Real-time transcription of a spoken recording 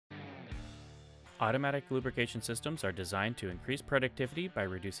Automatic lubrication systems are designed to increase productivity by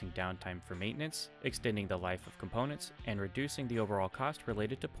reducing downtime for maintenance, extending the life of components, and reducing the overall cost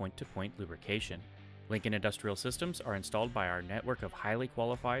related to point-to-point lubrication. Lincoln Industrial Systems are installed by our network of highly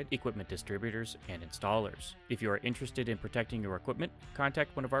qualified equipment distributors and installers. If you are interested in protecting your equipment,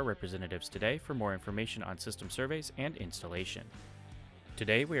 contact one of our representatives today for more information on system surveys and installation.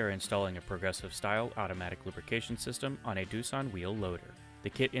 Today we are installing a progressive style automatic lubrication system on a Doosan wheel loader. The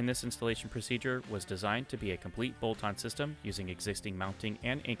kit in this installation procedure was designed to be a complete bolt-on system using existing mounting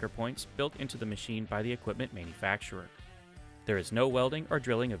and anchor points built into the machine by the equipment manufacturer. There is no welding or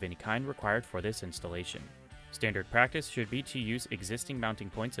drilling of any kind required for this installation. Standard practice should be to use existing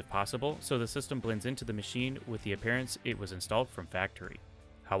mounting points if possible, so the system blends into the machine with the appearance it was installed from factory.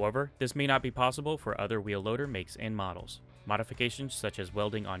 However, this may not be possible for other wheel loader makes and models. Modifications such as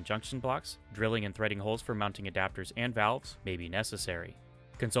welding on junction blocks, drilling and threading holes for mounting adapters and valves may be necessary.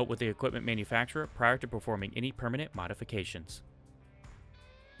 Consult with the equipment manufacturer prior to performing any permanent modifications.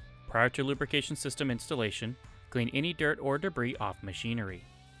 Prior to lubrication system installation, clean any dirt or debris off machinery.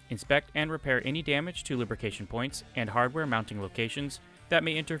 Inspect and repair any damage to lubrication points and hardware mounting locations that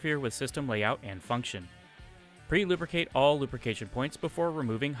may interfere with system layout and function. Pre-lubricate all lubrication points before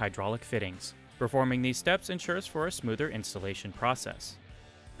removing hydraulic fittings. Performing these steps ensures for a smoother installation process.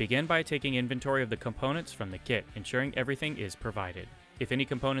 Begin by taking inventory of the components from the kit, ensuring everything is provided. If any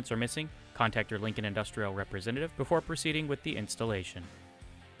components are missing, contact your Lincoln Industrial representative before proceeding with the installation.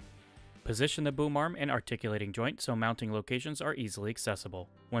 Position the boom arm and articulating joint so mounting locations are easily accessible.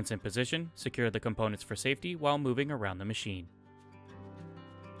 Once in position, secure the components for safety while moving around the machine.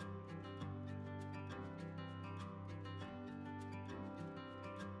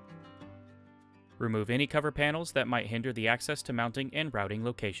 Remove any cover panels that might hinder the access to mounting and routing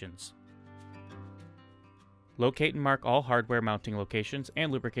locations. Locate and mark all hardware mounting locations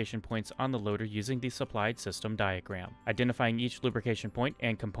and lubrication points on the loader using the supplied system diagram. Identifying each lubrication point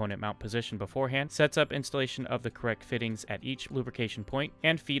and component mount position beforehand sets up installation of the correct fittings at each lubrication point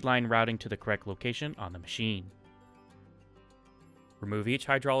and feed line routing to the correct location on the machine. Remove each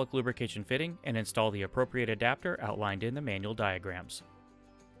hydraulic lubrication fitting and install the appropriate adapter outlined in the manual diagrams.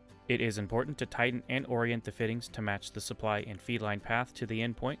 It is important to tighten and orient the fittings to match the supply and feed line path to the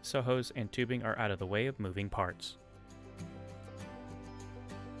endpoint so hose and tubing are out of the way of moving parts.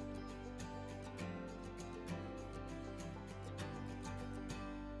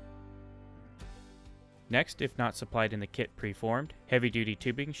 Next, if not supplied in the kit preformed, heavy-duty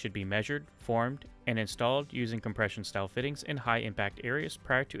tubing should be measured, formed, and installed using compression-style fittings in high-impact areas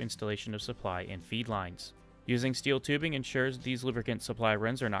prior to installation of supply and feed lines. Using steel tubing ensures these lubricant supply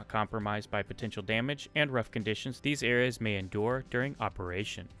runs are not compromised by potential damage and rough conditions these areas may endure during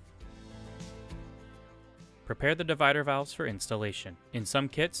operation. Prepare the divider valves for installation. In some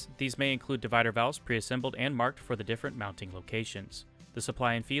kits, these may include divider valves pre-assembled and marked for the different mounting locations. The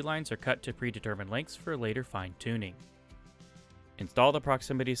supply and feed lines are cut to predetermined lengths for later fine-tuning. Install the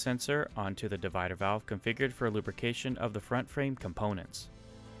proximity sensor onto the divider valve configured for lubrication of the front frame components.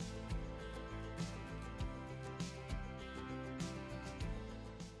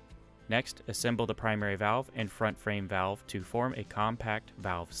 Next, assemble the primary valve and front frame valve to form a compact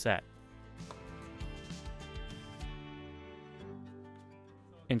valve set.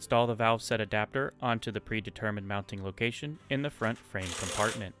 Install the valve set adapter onto the predetermined mounting location in the front frame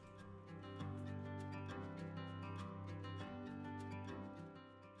compartment.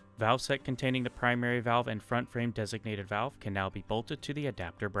 Valve set containing the primary valve and front frame designated valve can now be bolted to the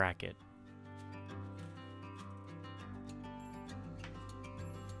adapter bracket.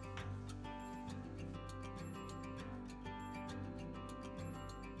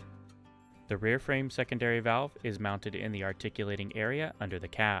 The rear frame secondary valve is mounted in the articulating area under the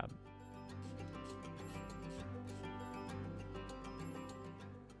cab.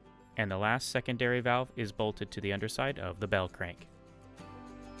 And the last secondary valve is bolted to the underside of the bell crank.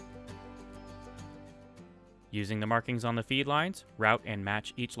 Using the markings on the feed lines, route and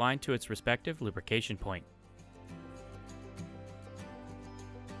match each line to its respective lubrication point.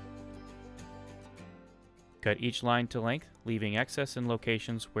 Cut each line to length, leaving excess in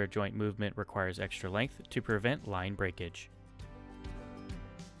locations where joint movement requires extra length to prevent line breakage.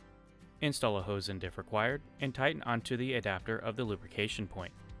 Install a hose end if required, and tighten onto the adapter of the lubrication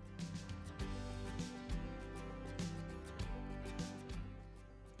point.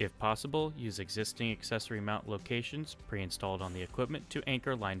 If possible, use existing accessory mount locations pre-installed on the equipment to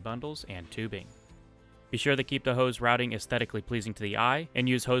anchor line bundles and tubing. Be sure to keep the hose routing aesthetically pleasing to the eye and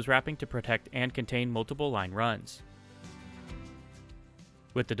use hose wrapping to protect and contain multiple line runs.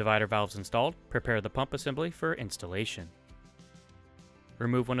 With the divider valves installed, prepare the pump assembly for installation.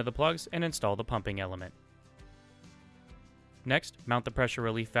 Remove one of the plugs and install the pumping element. Next, mount the pressure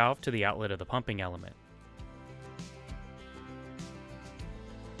relief valve to the outlet of the pumping element.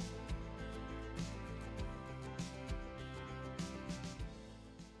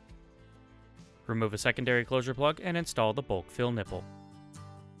 Remove a secondary closure plug and install the bulk fill nipple.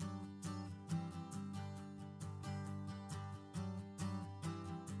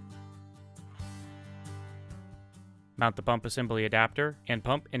 Mount the pump assembly adapter and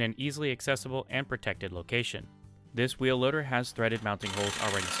pump in an easily accessible and protected location. This wheel loader has threaded mounting holes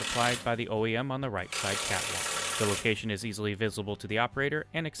already supplied by the OEM on the right side catwalk. The location is easily visible to the operator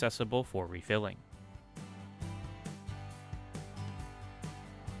and accessible for refilling.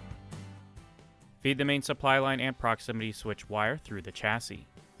 Feed the main supply line and proximity switch wire through the chassis.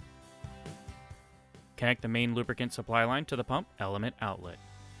 Connect the main lubricant supply line to the pump element outlet.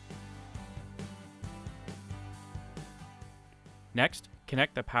 Next,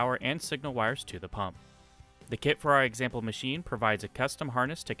 connect the power and signal wires to the pump. The kit for our example machine provides a custom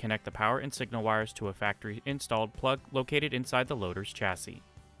harness to connect the power and signal wires to a factory-installed plug located inside the loader's chassis.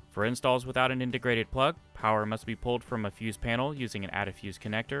 For installs without an integrated plug, power must be pulled from a fuse panel using an add-a-fuse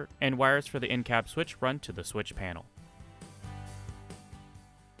connector, and wires for the in-cab switch run to the switch panel.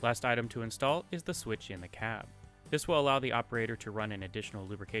 Last item to install is the switch in the cab. This will allow the operator to run an additional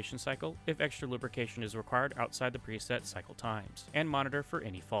lubrication cycle if extra lubrication is required outside the preset cycle times, and monitor for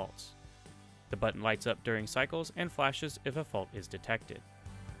any faults. The button lights up during cycles and flashes if a fault is detected.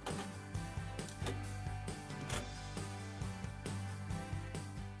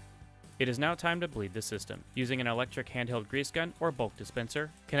 It is now time to bleed the system. Using an electric handheld grease gun or bulk dispenser,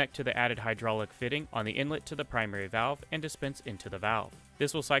 connect to the added hydraulic fitting on the inlet to the primary valve and dispense into the valve.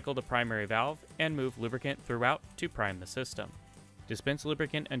 This will cycle the primary valve and move lubricant throughout to prime the system. Dispense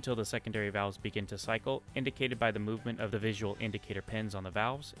lubricant until the secondary valves begin to cycle, indicated by the movement of the visual indicator pins on the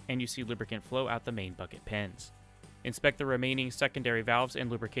valves, and you see lubricant flow out the main bucket pins. Inspect the remaining secondary valves and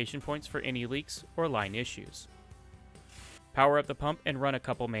lubrication points for any leaks or line issues. Power up the pump and run a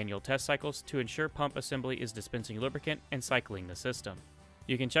couple manual test cycles to ensure pump assembly is dispensing lubricant and cycling the system.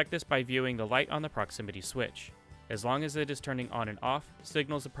 You can check this by viewing the light on the proximity switch. As long as it is turning on and off,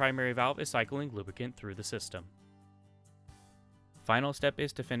 signals the primary valve is cycling lubricant through the system. Final step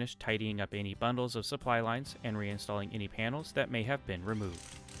is to finish tidying up any bundles of supply lines and reinstalling any panels that may have been removed.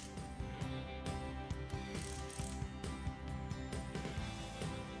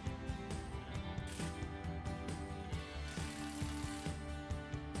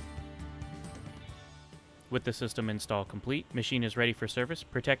 With the system install complete, machine is ready for service,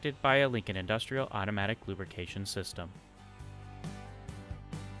 protected by a Lincoln Industrial automatic lubrication system.